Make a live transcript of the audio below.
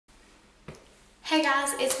Hey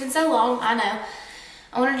guys, it's been so long, I know.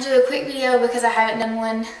 I wanted to do a quick video because I haven't done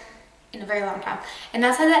one in a very long time. And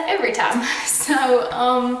I say that every time.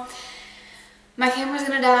 So, my camera's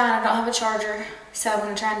gonna die and I don't have a charger. So I'm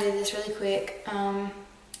gonna try and do this really quick.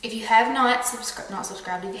 If you have not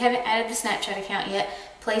subscribed, if you haven't added the Snapchat account yet,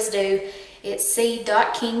 please do. It's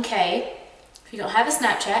c.kingk. If you don't have a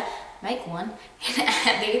Snapchat, make one and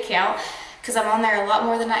add the account, because I'm on there a lot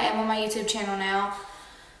more than I am on my YouTube channel now.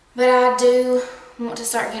 But I do want to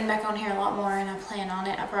start getting back on here a lot more, and I plan on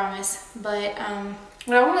it, I promise. But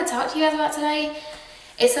what I want to talk to you guys about today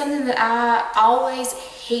is something that I always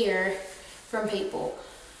hear from people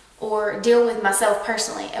or deal with myself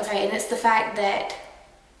personally, okay? And it's the fact that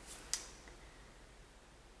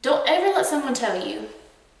don't ever let someone tell you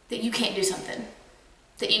that you can't do something,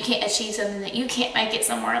 that you can't achieve something, that you can't make it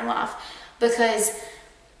somewhere in life, because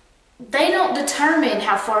they don't determine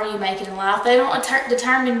how far you make it in life. They don't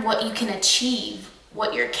determine what you can achieve,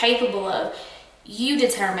 what you're capable of. You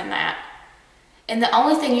determine that. And the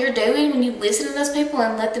only thing you're doing when you listen to those people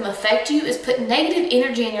and let them affect you is put negative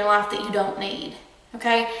energy in your life that you don't need,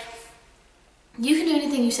 okay? You can do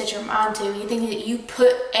anything you set your mind to, anything that you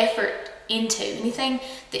put effort into, anything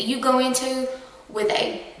that you go into with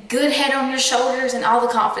a good head on your shoulders and all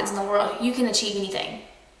the confidence in the world. You can achieve anything,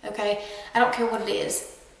 okay? I don't care what it is.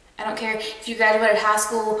 I don't care if you graduated high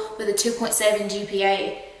school with a 2.7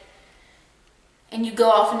 GPA and you go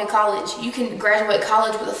off into college. You can graduate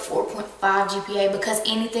college with a 4.5 GPA, because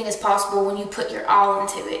anything is possible when you put your all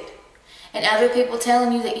into it. And other people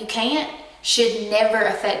telling you that you can't should never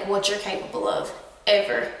affect what you're capable of,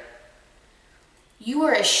 ever. You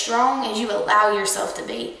are as strong as you allow yourself to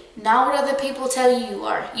be, not what other people tell you you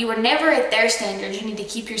are. You are never at their standards. You need to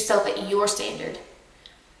keep yourself at your standard.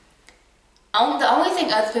 The only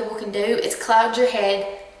thing other people can do is cloud your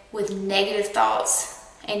head with negative thoughts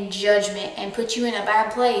and judgment and put you in a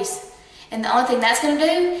bad place. And the only thing that's going to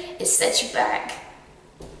do is set you back.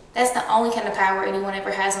 That's the only kind of power anyone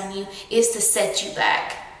ever has on you, is to set you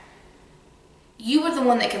back. You are the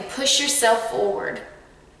one that can push yourself forward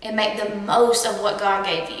and make the most of what God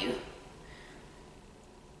gave you.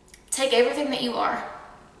 Take everything that you are,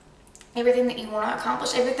 everything that you want to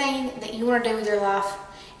accomplish, everything that you want to do with your life,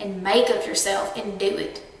 and make of yourself and do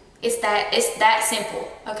it. It's that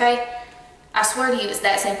simple, okay? I swear to you, it's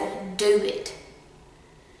that simple. Do it.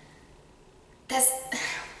 That's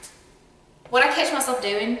what I catch myself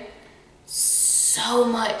doing so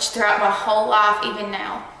much throughout my whole life, even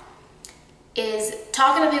now, is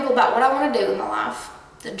talking to people about what I want to do in my life,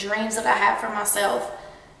 the dreams that I have for myself,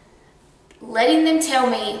 letting them tell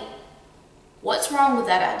me what's wrong with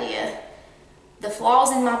that idea, the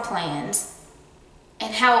flaws in my plans,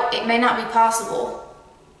 and how it may not be possible,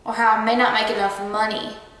 or how I may not make enough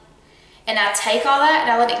money. And I take all that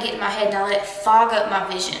and I let it get in my head and I let it fog up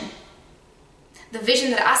my vision. The vision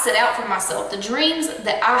that I set out for myself, the dreams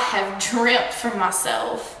that I have dreamt for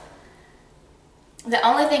myself. The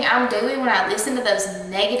only thing I'm doing when I listen to those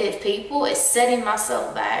negative people is setting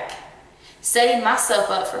myself back, setting myself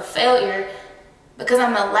up for failure, because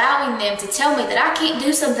I'm allowing them to tell me that I can't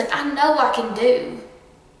do something I know I can do.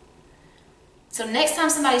 So next time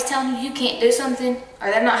somebody's telling you you can't do something, or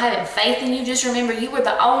they're not having faith in you, just remember you are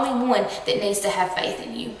the only one that needs to have faith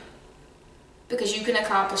in you. Because you can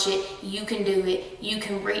accomplish it, you can do it, you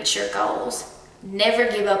can reach your goals. Never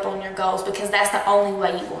give up on your goals, because that's the only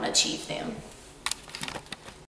way you want to achieve them.